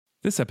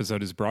This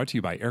episode is brought to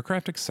you by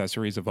Aircraft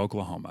Accessories of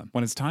Oklahoma.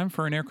 When it's time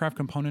for an aircraft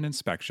component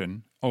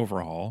inspection,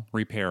 overhaul,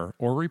 repair,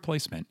 or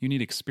replacement, you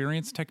need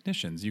experienced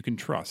technicians you can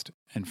trust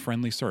and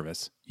friendly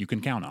service you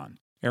can count on.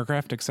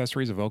 Aircraft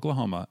Accessories of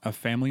Oklahoma, a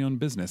family-owned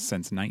business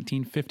since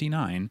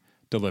 1959,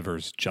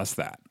 delivers just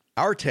that.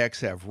 Our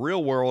techs have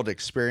real-world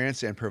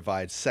experience and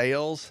provide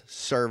sales,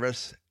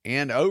 service,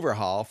 and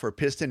overhaul for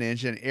piston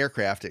engine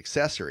aircraft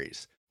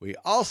accessories. We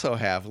also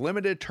have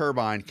limited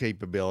turbine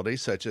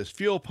capabilities such as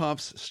fuel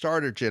pumps,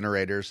 starter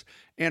generators,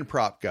 and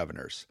prop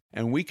governors.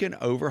 And we can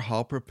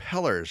overhaul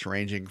propellers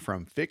ranging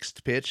from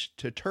fixed pitch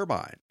to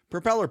turbine.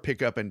 Propeller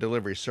pickup and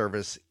delivery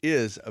service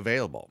is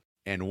available.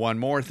 And one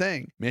more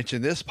thing,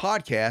 mention this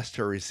podcast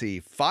to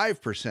receive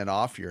 5%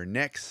 off your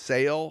next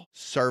sale,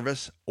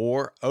 service,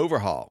 or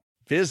overhaul.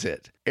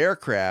 Visit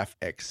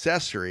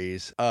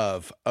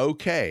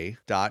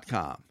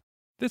aircraftaccessoriesofok.com.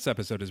 This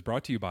episode is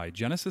brought to you by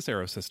Genesis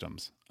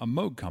Aerosystems, a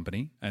Moog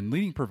company and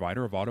leading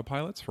provider of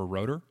autopilots for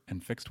rotor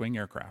and fixed-wing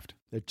aircraft.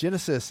 The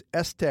Genesis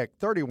S-Tech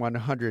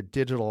 3100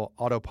 digital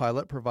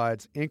autopilot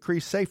provides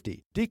increased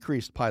safety,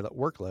 decreased pilot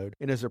workload,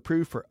 and is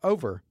approved for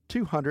over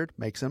 200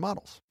 makes and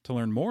models. To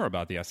learn more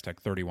about the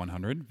S-Tech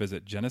 3100,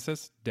 visit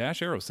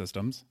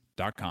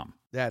genesis-aerosystems.com.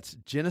 That's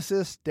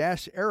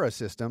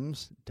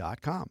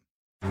genesis-aerosystems.com.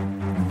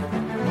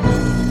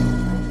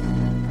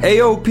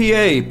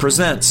 AOPA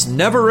presents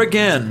Never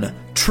Again,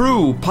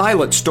 true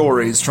pilot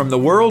stories from the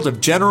world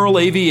of general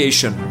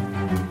aviation.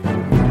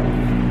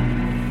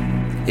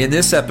 In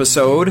this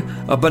episode,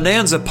 a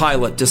Bonanza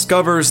pilot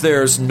discovers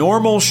there's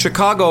normal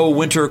Chicago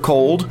winter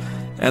cold,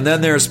 and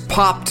then there's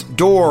popped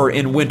door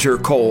in winter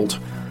cold.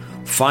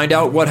 Find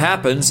out what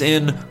happens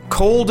in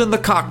Cold in the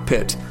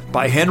Cockpit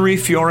by Henry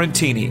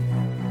Fiorentini.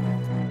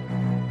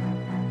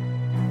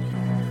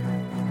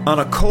 On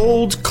a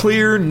cold,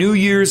 clear New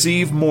Year's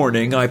Eve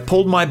morning, I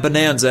pulled my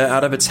Bonanza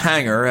out of its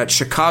hangar at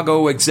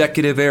Chicago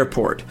Executive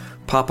Airport,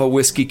 Papa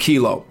Whiskey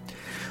Kilo.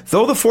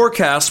 Though the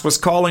forecast was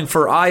calling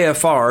for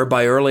IFR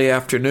by early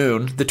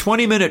afternoon, the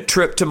 20-minute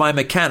trip to my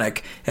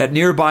mechanic at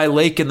nearby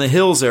Lake in the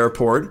Hills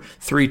Airport,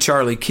 3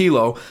 Charlie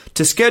Kilo,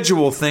 to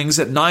schedule things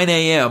at 9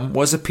 a.m.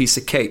 was a piece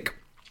of cake.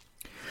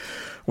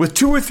 With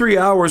 2 or 3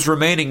 hours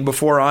remaining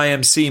before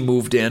IMC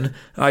moved in,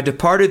 I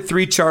departed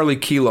 3 Charlie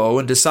Kilo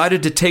and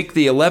decided to take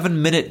the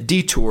 11-minute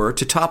detour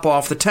to top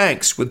off the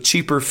tanks with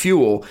cheaper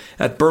fuel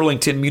at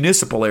Burlington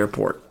Municipal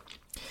Airport.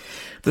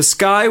 The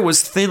sky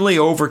was thinly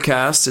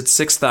overcast at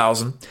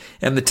 6,000,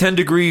 and the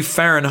 10-degree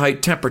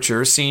Fahrenheit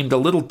temperature seemed a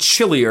little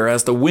chillier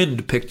as the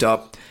wind picked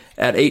up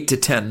at 8 to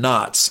 10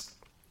 knots.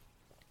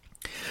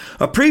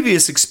 A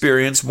previous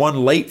experience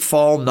one late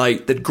fall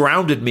night that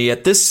grounded me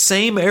at this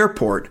same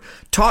airport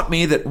taught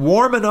me that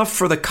warm enough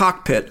for the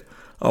cockpit,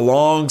 a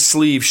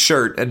long-sleeve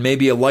shirt and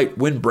maybe a light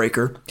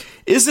windbreaker,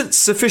 isn't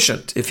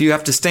sufficient if you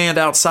have to stand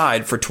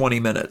outside for 20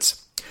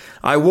 minutes.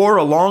 I wore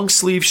a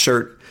long-sleeve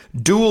shirt,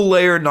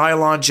 dual-layer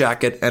nylon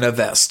jacket, and a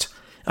vest.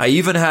 I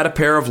even had a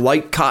pair of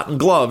light cotton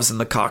gloves in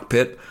the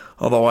cockpit,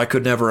 although I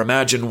could never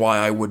imagine why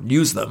I would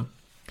use them.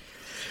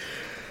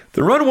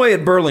 The runway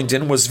at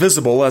Burlington was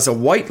visible as a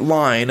white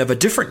line of a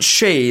different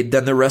shade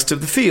than the rest of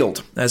the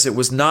field, as it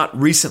was not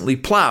recently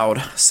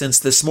plowed since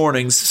this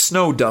morning's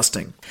snow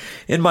dusting.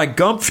 In my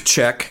Gumpf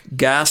check,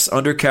 gas,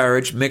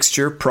 undercarriage,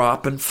 mixture,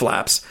 prop, and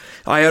flaps,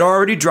 I had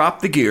already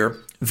dropped the gear,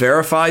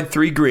 verified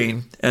 3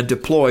 green, and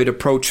deployed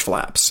approach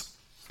flaps.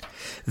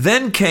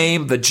 Then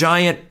came the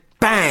giant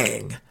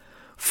bang,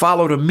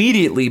 followed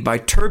immediately by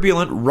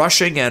turbulent,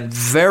 rushing, and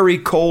very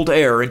cold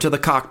air into the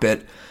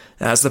cockpit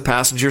as the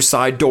passenger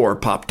side door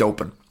popped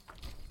open.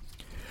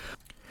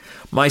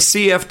 My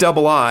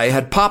CFII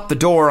had popped the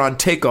door on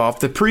takeoff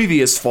the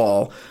previous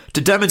fall to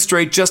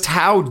demonstrate just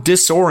how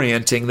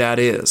disorienting that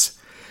is.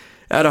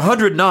 At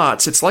 100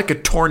 knots, it's like a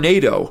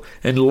tornado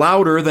and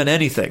louder than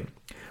anything.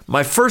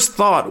 My first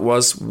thought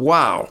was,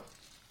 wow,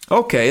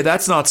 okay,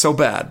 that's not so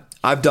bad.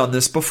 I've done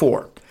this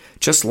before.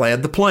 Just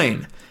land the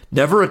plane.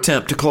 Never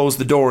attempt to close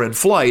the door in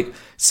flight,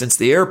 since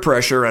the air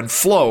pressure and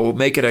flow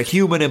make it a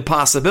human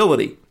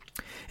impossibility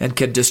and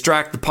can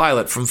distract the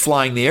pilot from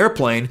flying the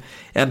airplane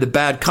and the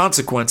bad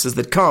consequences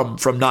that come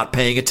from not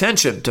paying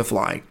attention to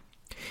flying.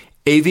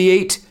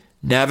 Aviate,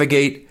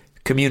 navigate,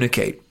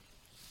 communicate.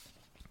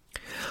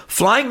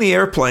 Flying the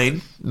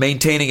airplane,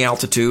 maintaining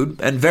altitude,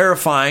 and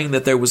verifying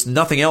that there was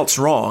nothing else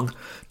wrong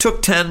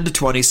took 10 to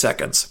 20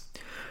 seconds.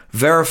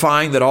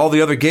 Verifying that all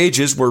the other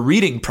gauges were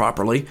reading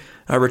properly,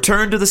 I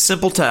returned to the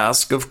simple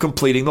task of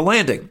completing the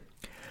landing.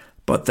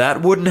 But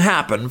that wouldn't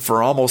happen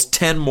for almost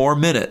 10 more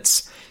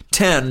minutes.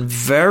 10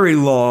 very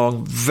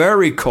long,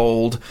 very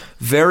cold,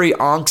 very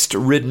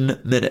angst-ridden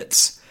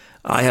minutes.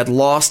 I had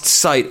lost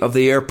sight of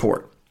the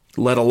airport,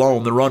 let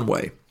alone the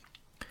runway.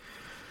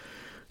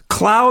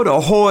 Cloud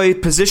Ahoy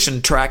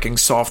position tracking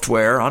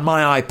software on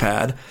my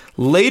iPad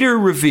later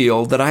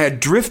revealed that I had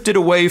drifted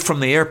away from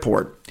the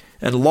airport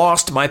and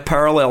lost my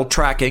parallel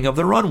tracking of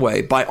the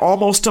runway by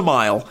almost a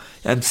mile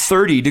and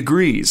 30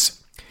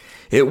 degrees.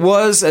 It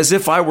was as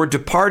if I were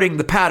departing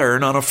the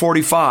pattern on a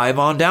 45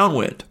 on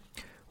downwind,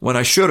 when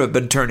I should have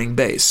been turning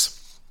base.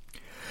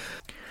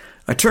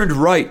 I turned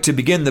right to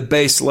begin the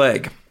base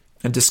leg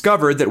and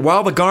discovered that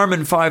while the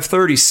Garmin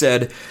 530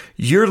 said,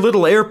 "Your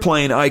little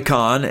airplane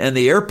icon and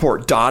the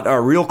airport dot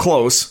are real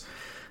close,"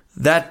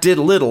 that did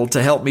little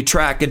to help me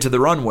track into the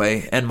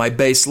runway and my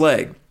base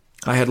leg.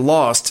 I had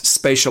lost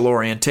spatial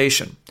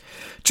orientation.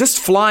 Just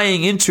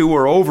flying into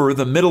or over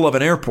the middle of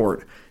an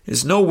airport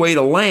is no way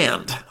to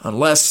land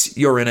unless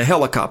you're in a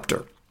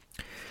helicopter.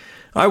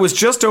 I was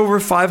just over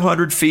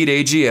 500 feet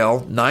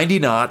AGL, 90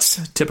 knots,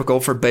 typical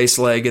for base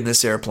leg in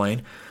this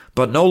airplane,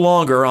 but no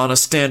longer on a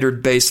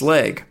standard base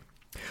leg.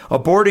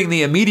 Aborting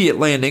the immediate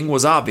landing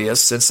was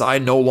obvious since I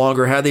no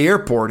longer had the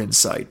airport in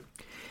sight.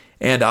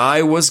 And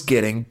I was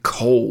getting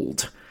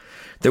cold.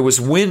 There was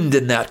wind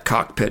in that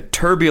cockpit,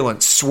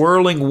 turbulent,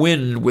 swirling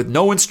wind with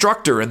no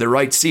instructor in the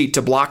right seat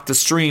to block the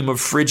stream of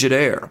frigid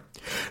air,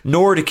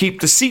 nor to keep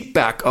the seat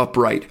back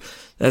upright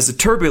as the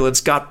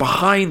turbulence got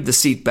behind the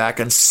seat back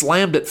and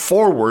slammed it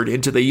forward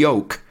into the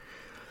yoke.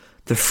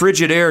 The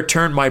frigid air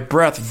turned my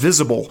breath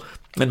visible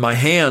and my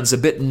hands a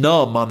bit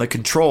numb on the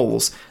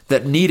controls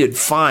that needed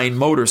fine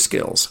motor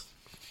skills.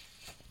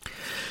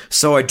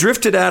 So I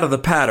drifted out of the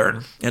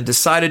pattern and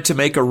decided to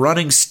make a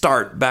running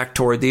start back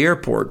toward the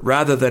airport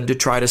rather than to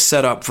try to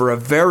set up for a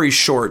very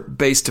short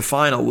base to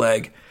final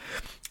leg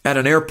at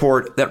an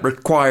airport that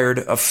required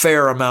a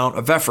fair amount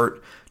of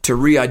effort to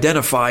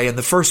re-identify in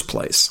the first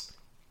place.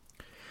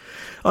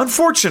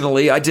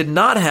 Unfortunately, I did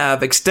not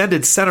have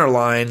extended center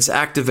lines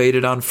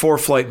activated on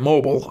ForeFlight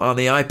Mobile on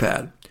the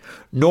iPad,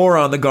 nor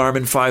on the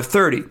Garmin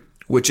 530,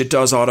 which it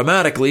does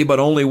automatically, but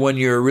only when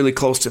you're really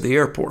close to the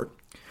airport.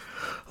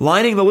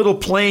 Lining the little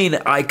plane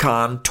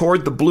icon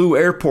toward the blue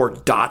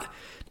airport dot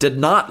did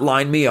not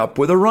line me up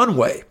with a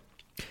runway,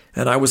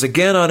 and I was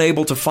again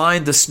unable to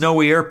find the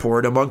snowy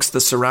airport amongst the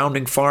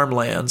surrounding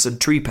farmlands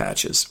and tree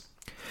patches.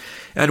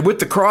 And with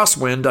the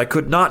crosswind, I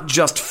could not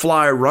just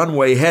fly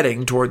runway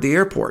heading toward the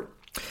airport.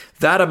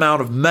 That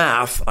amount of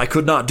math I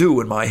could not do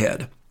in my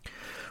head.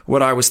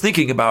 What I was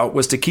thinking about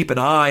was to keep an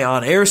eye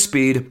on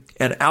airspeed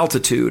and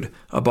altitude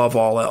above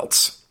all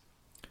else.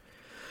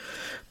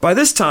 By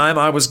this time,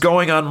 I was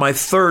going on my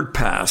third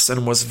pass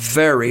and was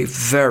very,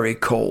 very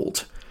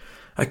cold.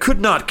 I could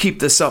not keep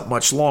this up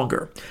much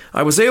longer.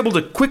 I was able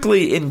to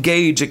quickly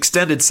engage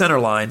extended center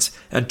lines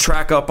and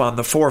track up on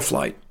the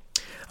ForeFlight.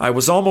 I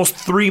was almost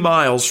 3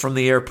 miles from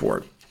the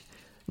airport.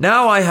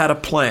 Now I had a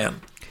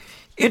plan.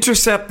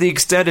 Intercept the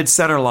extended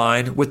center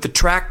line with the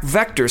track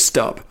vector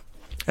stub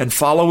and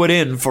follow it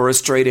in for a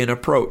straight-in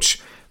approach,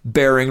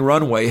 bearing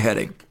runway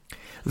heading.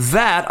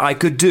 That I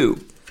could do,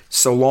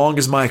 so long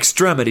as my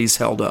extremities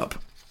held up.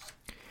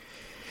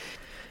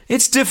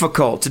 It's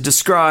difficult to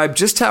describe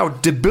just how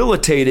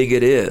debilitating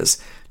it is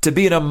to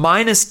be in a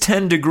minus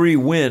 10-degree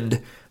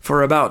wind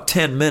for about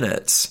 10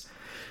 minutes.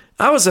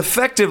 I was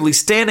effectively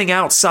standing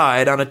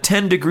outside on a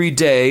 10-degree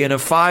day in a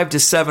 5 to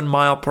 7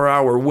 mile per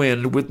hour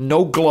wind with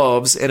no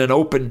gloves and an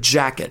open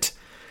jacket.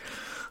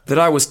 That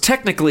I was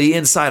technically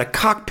inside a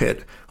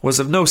cockpit was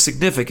of no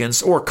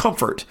significance or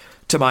comfort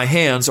to my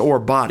hands or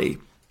body.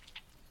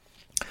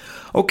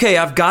 Okay,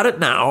 I've got it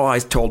now, I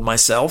told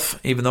myself,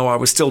 even though I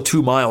was still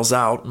 2 miles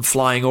out and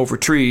flying over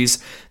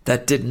trees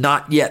that did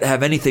not yet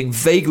have anything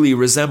vaguely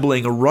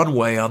resembling a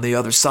runway on the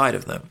other side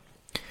of them.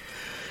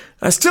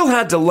 I still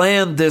had to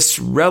land this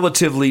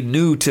relatively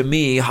new to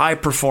me,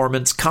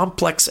 high-performance,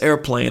 complex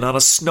airplane on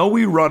a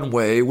snowy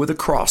runway with a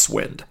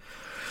crosswind.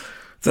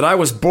 That I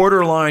was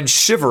borderline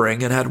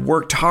shivering and had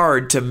worked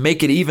hard to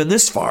make it even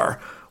this far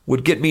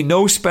would get me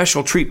no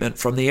special treatment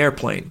from the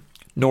airplane,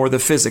 nor the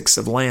physics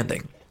of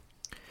landing.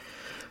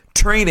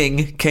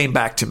 Training came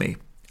back to me.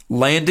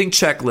 Landing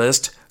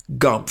checklist,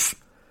 Gumph.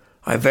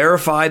 I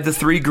verified the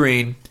 3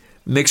 green.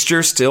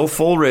 Mixture still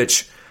full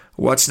rich.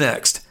 What's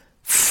next?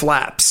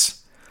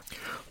 Flaps.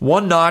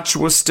 1 notch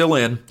was still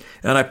in,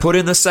 and I put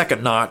in the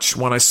 2nd notch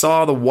when I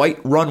saw the white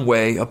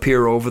runway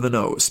appear over the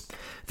nose.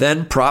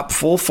 Then prop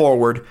full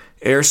forward,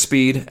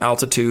 airspeed,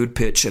 altitude,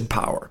 pitch, and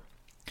power.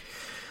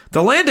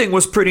 The landing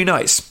was pretty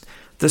nice.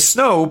 The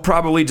snow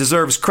probably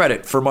deserves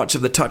credit for much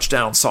of the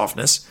touchdown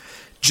softness.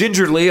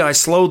 Gingerly, I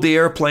slowed the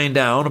airplane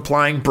down,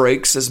 applying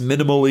brakes as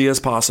minimally as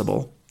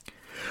possible.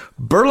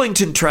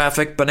 Burlington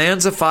traffic,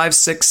 Bonanza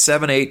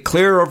 5678,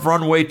 clear of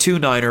runway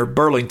 29er,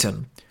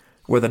 Burlington,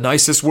 were the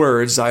nicest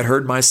words I'd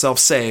heard myself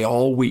say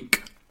all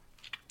week.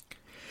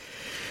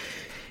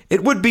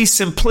 It would be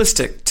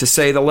simplistic to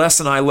say the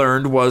lesson I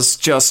learned was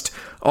just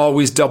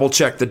always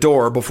double-check the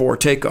door before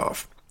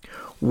takeoff.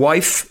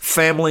 Wife,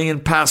 family,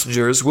 and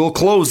passengers will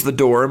close the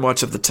door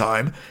much of the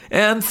time,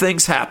 and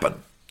things happen,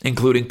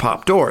 including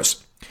pop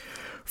doors.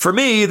 For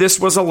me, this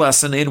was a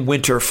lesson in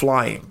winter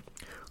flying.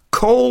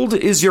 Cold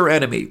is your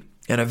enemy,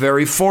 and a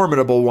very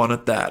formidable one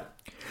at that.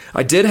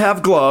 I did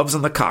have gloves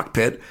in the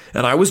cockpit,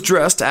 and I was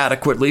dressed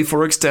adequately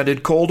for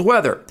extended cold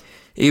weather,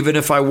 even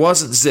if I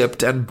wasn't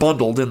zipped and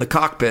bundled in the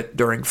cockpit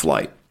during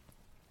flight.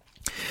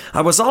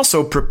 I was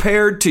also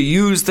prepared to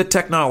use the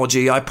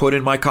technology I put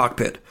in my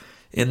cockpit,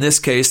 in this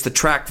case the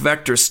track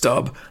vector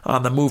stub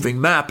on the Moving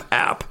Map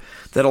app,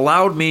 that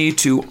allowed me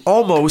to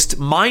almost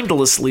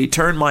mindlessly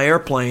turn my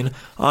airplane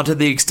onto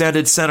the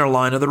extended center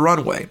line of the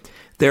runway,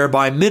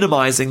 thereby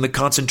minimizing the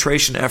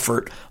concentration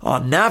effort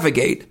on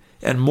navigate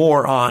and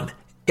more on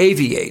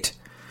aviate.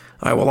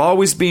 I will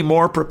always be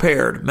more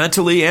prepared,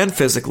 mentally and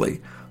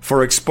physically,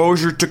 for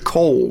exposure to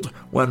cold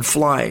when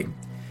flying,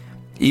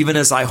 even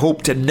as I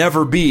hope to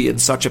never be in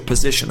such a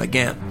position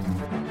again.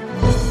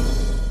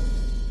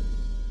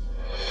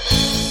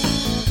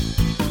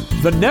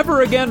 The Never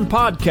Again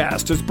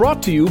podcast is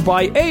brought to you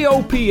by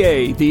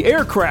AOPA, the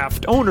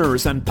Aircraft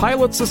Owners and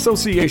Pilots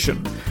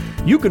Association.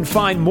 You can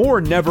find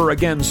more Never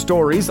Again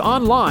stories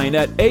online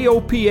at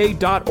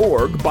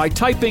AOPA.org by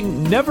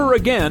typing Never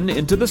Again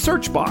into the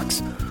search box.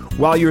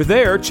 While you're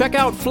there, check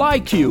out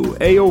FlyQ,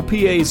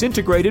 AOPA's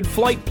integrated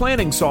flight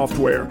planning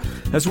software,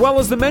 as well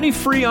as the many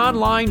free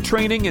online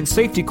training and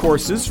safety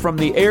courses from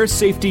the Air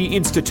Safety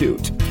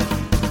Institute.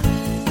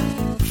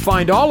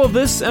 Find all of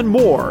this and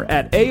more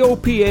at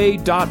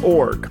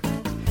AOPA.org.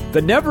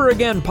 The Never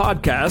Again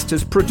podcast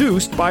is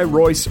produced by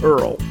Royce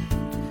Earl.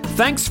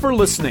 Thanks for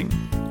listening.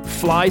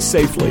 Fly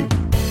safely.